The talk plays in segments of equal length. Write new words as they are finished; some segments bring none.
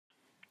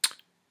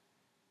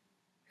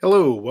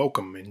Hello,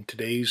 welcome. And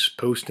today's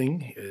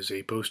posting is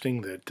a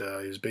posting that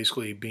is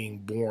basically being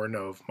born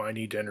of my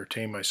need to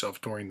entertain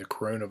myself during the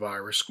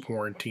coronavirus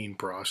quarantine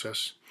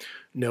process.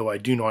 No, I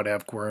do not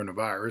have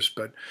coronavirus,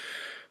 but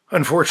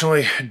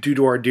unfortunately, due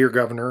to our dear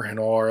governor and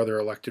all our other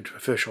elected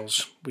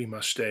officials, we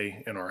must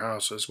stay in our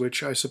houses,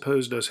 which I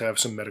suppose does have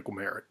some medical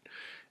merit,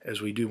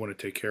 as we do want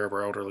to take care of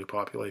our elderly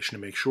population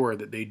to make sure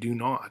that they do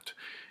not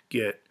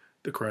get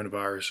the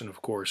coronavirus and,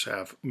 of course,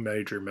 have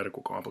major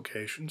medical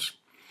complications.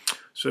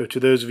 So to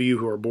those of you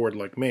who are bored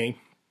like me,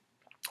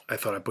 I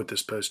thought I'd put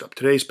this post up.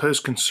 Today's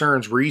post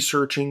concerns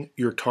researching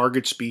your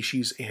target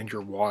species and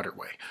your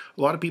waterway.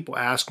 A lot of people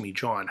ask me,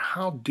 John,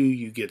 how do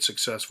you get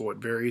successful at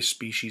various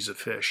species of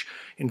fish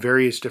in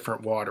various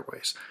different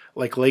waterways,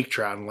 like lake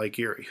trout and Lake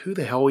Erie? Who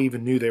the hell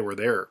even knew they were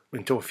there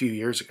until a few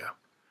years ago?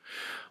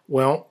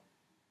 Well,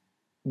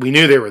 we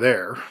knew they were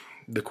there.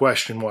 The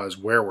question was,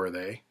 where were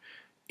they?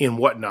 In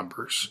what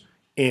numbers?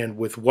 And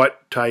with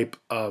what type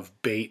of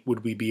bait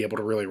would we be able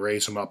to really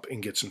raise them up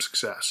and get some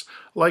success?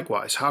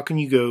 Likewise, how can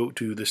you go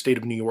to the state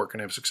of New York and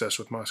have success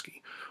with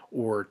muskie,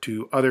 or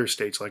to other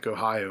states like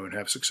Ohio and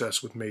have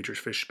success with major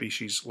fish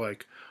species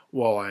like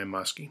walleye and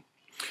muskie?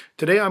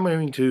 Today I'm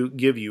going to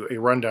give you a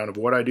rundown of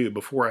what I do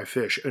before I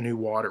fish a new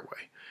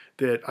waterway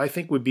that I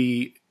think would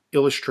be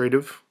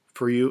illustrative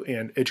for you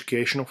and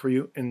educational for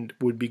you and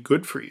would be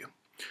good for you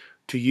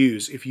to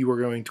use if you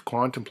are going to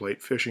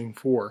contemplate fishing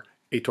for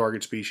a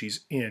target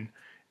species in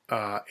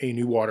a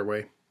new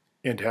waterway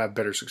and to have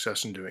better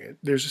success in doing it.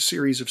 There's a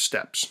series of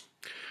steps.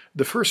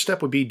 The first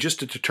step would be just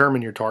to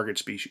determine your target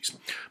species.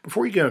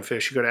 Before you go and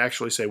fish, you got to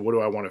actually say, what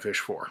do I want to fish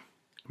for?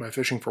 Am I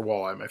fishing for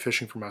walleye? Am I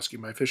fishing for muskie?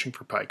 Am I fishing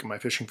for pike? Am I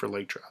fishing for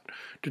lake trout?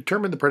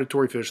 Determine the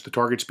predatory fish, the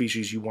target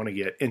species you want to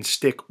get, and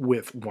stick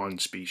with one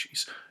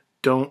species.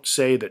 Don't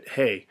say that,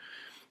 hey,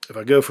 if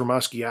I go for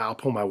muskie, I'll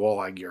pull my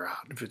walleye gear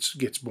out if it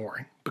gets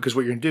boring. Because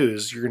what you're going to do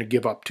is you're going to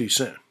give up too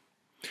soon.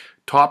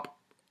 Top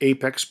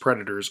apex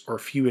predators are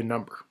few in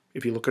number.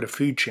 If you look at a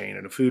food chain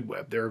and a food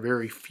web, there are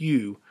very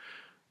few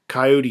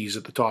coyotes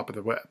at the top of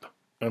the web.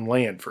 On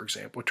land, for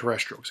example, a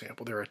terrestrial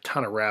example, there are a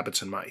ton of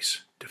rabbits and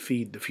mice to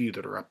feed the few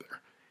that are up there.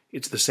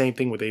 It's the same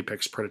thing with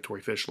apex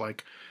predatory fish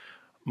like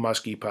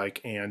muskie, pike,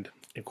 and,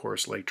 of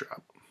course, lake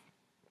trout.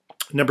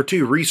 Number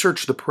two,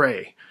 research the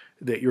prey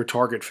that your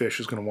target fish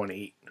is going to want to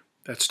eat.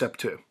 That's step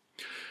two.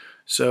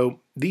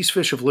 So these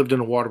fish have lived in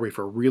a waterway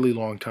for a really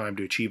long time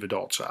to achieve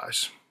adult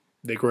size.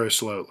 They grow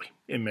slowly,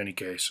 in many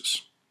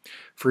cases.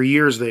 For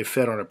years, they've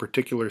fed on a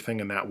particular thing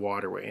in that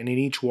waterway, and in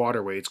each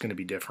waterway, it's going to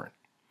be different.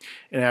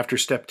 And after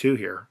step two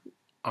here,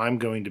 I'm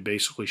going to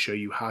basically show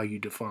you how you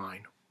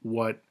define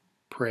what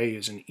prey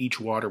is in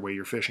each waterway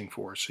you're fishing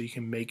for, so you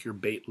can make your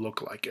bait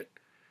look like it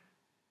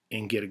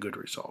and get a good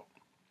result.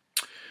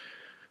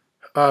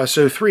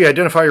 So three,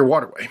 identify your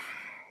waterway.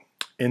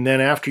 And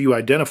then after you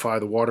identify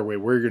the waterway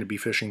where you're going to be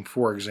fishing,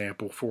 for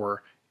example,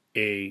 for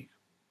a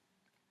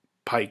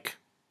pike,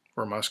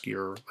 or muskie,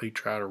 or lake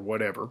trout, or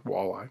whatever,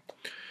 walleye,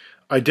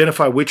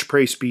 identify which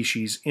prey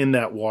species in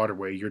that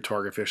waterway your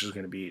target fish is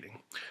going to be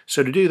eating.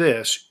 So to do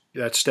this,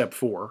 that's step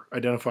four,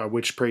 identify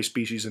which prey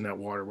species in that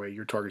waterway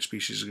your target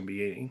species is going to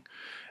be eating.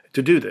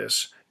 To do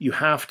this, you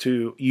have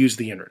to use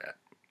the internet.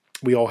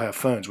 We all have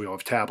phones, we all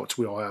have tablets,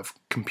 we all have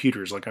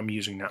computers like I'm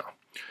using now.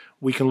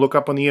 We can look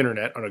up on the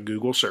internet on a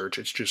Google search.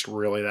 It's just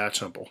really that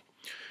simple.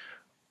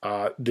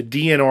 The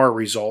DNR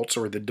results,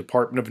 or the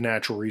Department of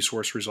Natural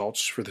Resource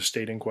results for the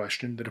state in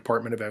question, the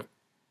Department of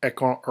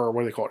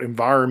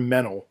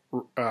Environmental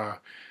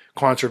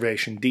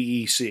Conservation,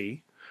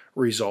 DEC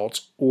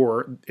results,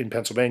 or in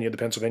Pennsylvania, the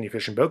Pennsylvania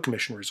Fish and Boat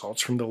Commission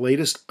results from the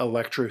latest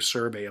electro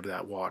survey of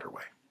that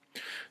waterway.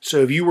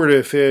 So if you were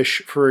to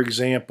fish, for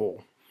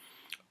example,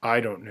 I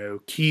don't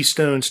know,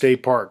 Keystone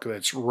State Park,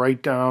 that's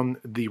right down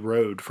the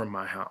road from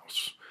my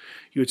house,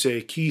 you would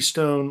say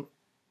Keystone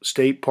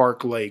State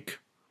Park Lake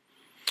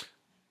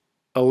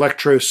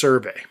electro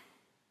survey,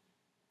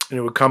 and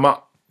it would come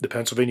up. The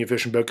Pennsylvania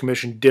Fish and Boat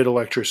Commission did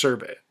electro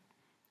survey.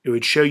 It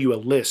would show you a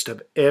list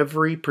of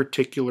every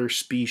particular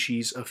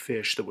species of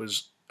fish that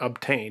was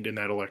obtained in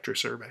that electro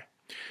survey.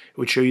 It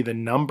would show you the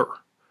number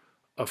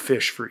of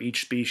fish for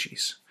each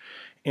species.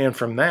 And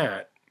from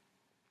that,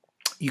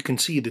 you can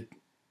see the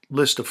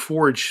list of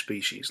forage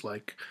species,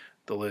 like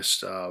the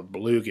list of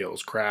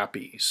bluegills,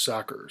 crappies,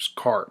 suckers,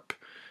 carp,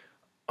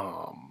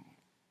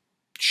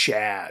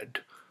 shad,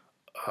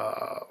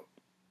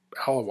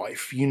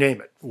 alewife, you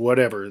name it,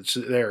 whatever it's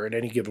there in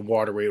any given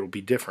waterway, it'll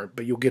be different,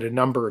 but you'll get a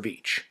number of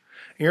each.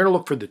 And you're going to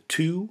look for the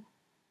two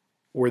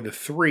or the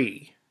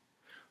three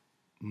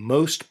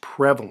most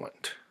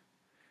prevalent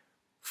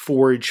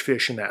forage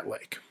fish in that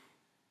lake.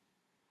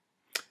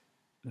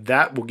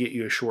 That will get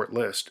you a short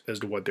list as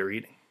to what they're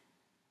eating.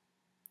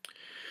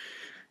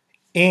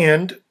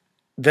 And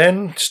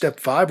then step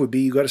five would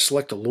be you got to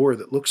select a lure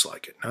that looks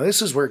like it. Now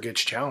this is where it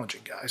gets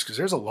challenging, guys, because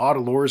there's a lot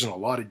of lures and a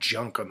lot of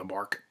junk on the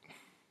market.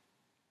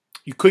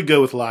 You could go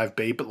with live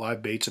bait, but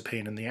live bait's a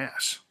pain in the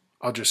ass.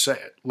 I'll just say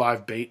it.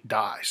 Live bait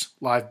dies.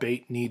 Live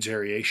bait needs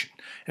aeration.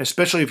 And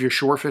especially if you're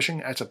shore fishing,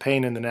 that's a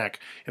pain in the neck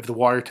if the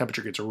water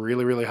temperature gets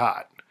really, really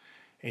hot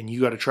and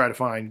you got to try to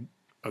find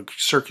a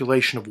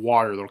circulation of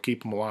water that'll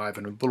keep them alive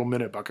in a little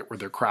minute bucket where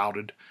they're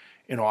crowded,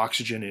 and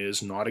oxygen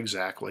is not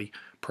exactly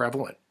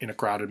prevalent in a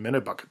crowded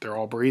minute bucket. They're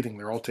all breathing.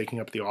 They're all taking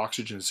up the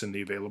oxygen that's in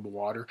the available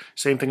water.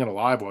 Same thing in a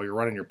live well. You're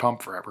running your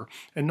pump forever.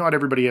 And not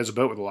everybody has a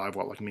boat with a live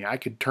well like me. I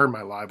could turn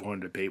my live well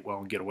into a bait well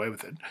and get away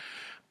with it.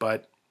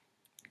 But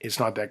it's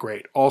not that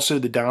great. Also,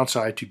 the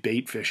downside to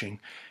bait fishing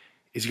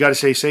is you got to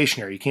stay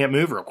stationary. You can't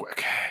move real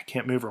quick.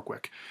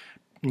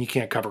 And you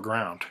can't cover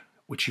ground,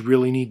 which you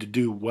really need to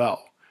do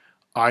well,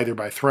 either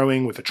by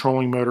throwing with a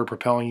trolling motor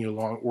propelling you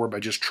along or by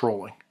just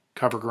trolling.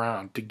 Cover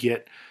ground to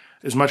get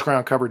as much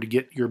ground covered to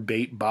get your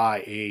bait by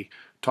a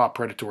top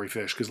predatory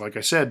fish, because like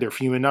I said, they're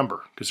few in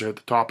number because they're at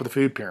the top of the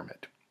food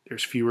pyramid.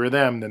 There's fewer of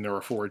them than there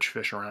are forage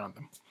fish around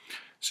them.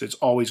 So it's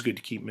always good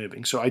to keep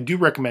moving. So I do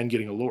recommend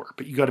getting a lure,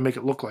 but you got to make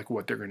it look like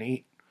what they're going to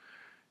eat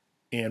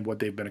and what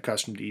they've been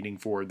accustomed to eating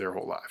for their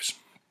whole lives.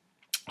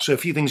 So a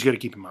few things you got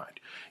to keep in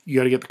mind. You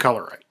got to get the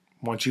color right.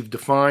 Once you've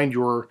defined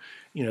your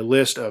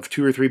list of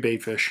 2 or 3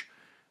 bait fish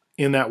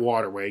in that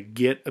waterway,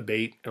 get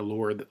a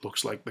lure that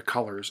looks like the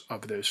colors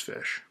of those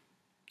fish.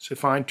 So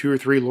find 2 or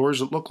 3 lures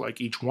that look like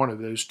each one of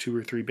those 2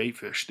 or 3 bait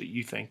fish that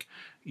you think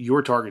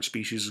your target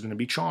species is going to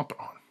be chomping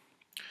on.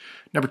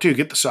 Number 2,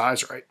 get the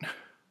size right.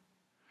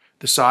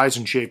 The size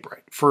and shape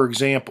right. For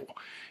example,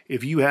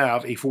 if you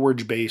have a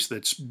forage base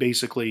that's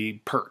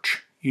basically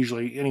perch,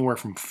 usually anywhere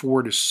from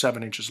 4 to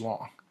 7 inches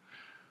long,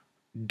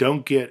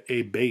 don't get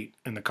a bait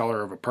in the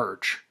color of a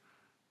perch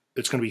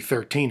that's going to be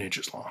 13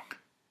 inches long.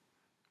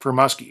 For a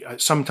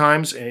muskie,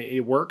 sometimes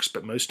it works,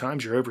 but most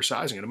times you're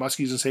oversizing it. A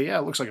muskie's going to say, yeah,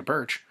 it looks like a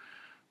perch.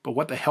 But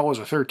what the hell is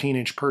a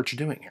 13-inch perch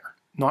doing here?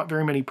 Not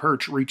very many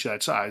perch reach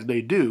that size.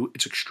 They do.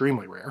 It's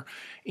extremely rare.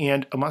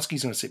 And a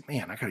muskie's going to say,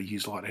 man, I got to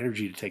use a lot of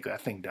energy to take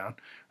that thing down.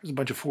 There's a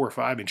bunch of 4 or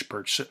 5-inch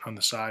perch sitting on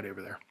the side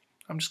over there.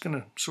 I'm just going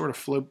to sort of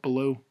float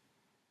below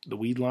the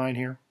weed line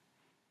here.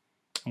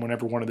 And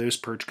whenever one of those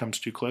perch comes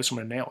too close, I'm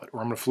going to nail it.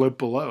 Or I'm going to float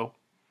below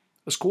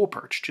a school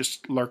perch,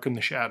 just lurk in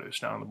the shadows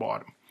down the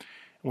bottom.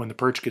 And when the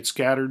perch gets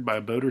scattered by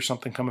a boat or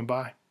something coming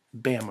by,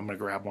 bam, I'm going to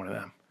grab one of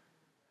them.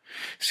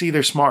 See,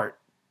 they're smart.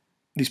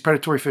 These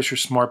predatory fish are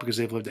smart because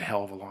they've lived a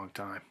hell of a long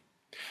time.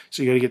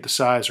 So you got to get the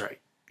size right.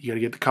 You got to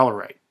get the color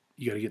right.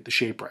 You got to get the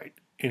shape right.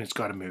 And it's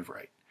got to move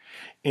right.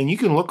 And you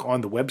can look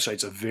on the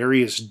websites of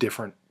various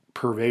different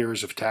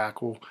purveyors of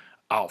tackle,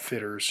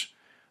 outfitters,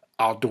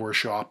 outdoor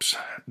shops.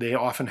 They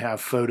often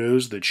have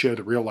photos that show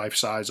the real life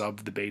size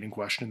of the bait in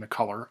question, the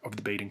color of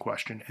the bait in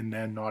question. And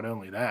then not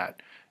only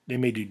that, they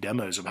may do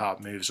demos of how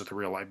it moves with a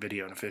real life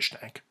video in a fish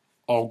tank.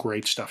 All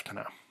great stuff to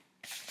know.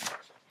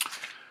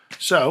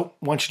 So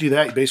once you do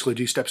that, you basically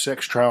do step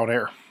 6, trial and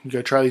error. You got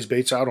to try these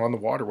baits out on the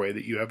waterway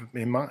that you have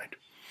in mind.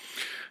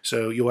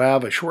 So you'll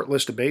have a short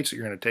list of baits that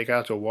you're going to take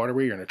out to a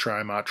waterway. You're going to try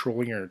them out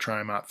trolling. You're going to try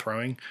them out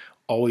throwing,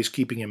 always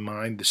keeping in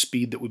mind the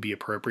speed that would be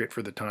appropriate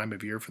for the time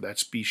of year for that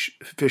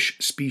fish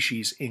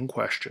species in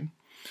question.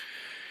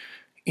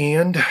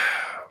 And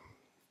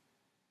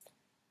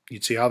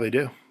you'd see how they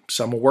do.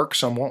 Some will work,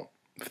 some won't.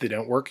 If they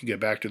don't work, you get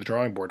back to the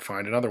drawing board.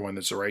 Find another one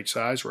that's the right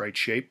size, right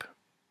shape,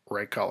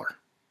 right color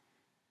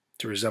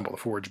to resemble the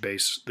forage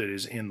base that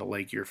is in the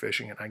lake you're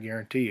fishing. And I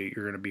guarantee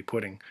you're going to be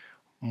putting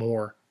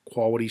more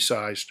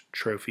quality-sized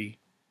trophy,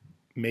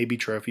 maybe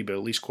trophy, but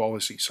at least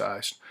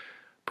quality-sized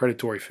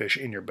predatory fish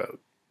in your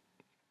boat.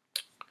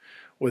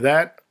 With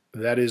that,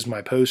 that is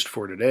my post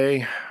for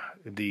today,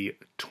 the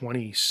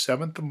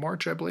 27th of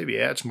March, I believe.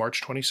 Yeah, it's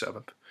March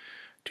 27th,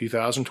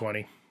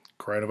 2020.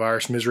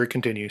 Coronavirus misery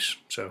continues.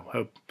 So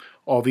hope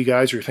all of you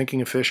guys who are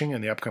thinking of fishing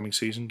in the upcoming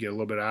season get a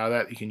little bit out of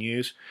that you can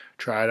use.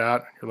 Try it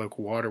out in your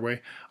local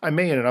waterway. I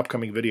may in an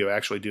upcoming video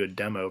actually do a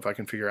demo if I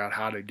can figure out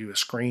how to do a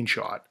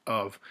screenshot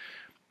of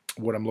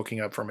what I'm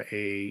looking up from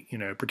a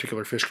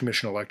particular Fish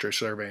Commission electro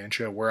survey and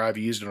show where I've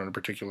used it on a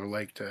particular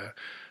lake to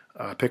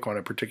pick on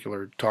a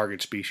particular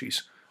target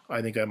species.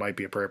 I think that might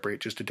be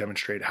appropriate just to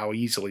demonstrate how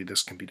easily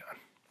this can be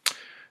done.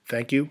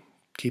 Thank you.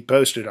 Keep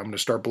posted. I'm going to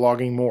start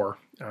blogging more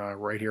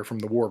right here from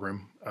the war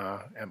room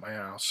at my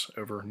house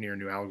over near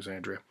New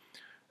Alexandria.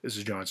 This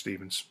is John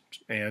Stevens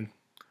and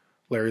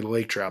Larry the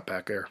Lake Trout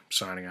back there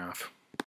signing off.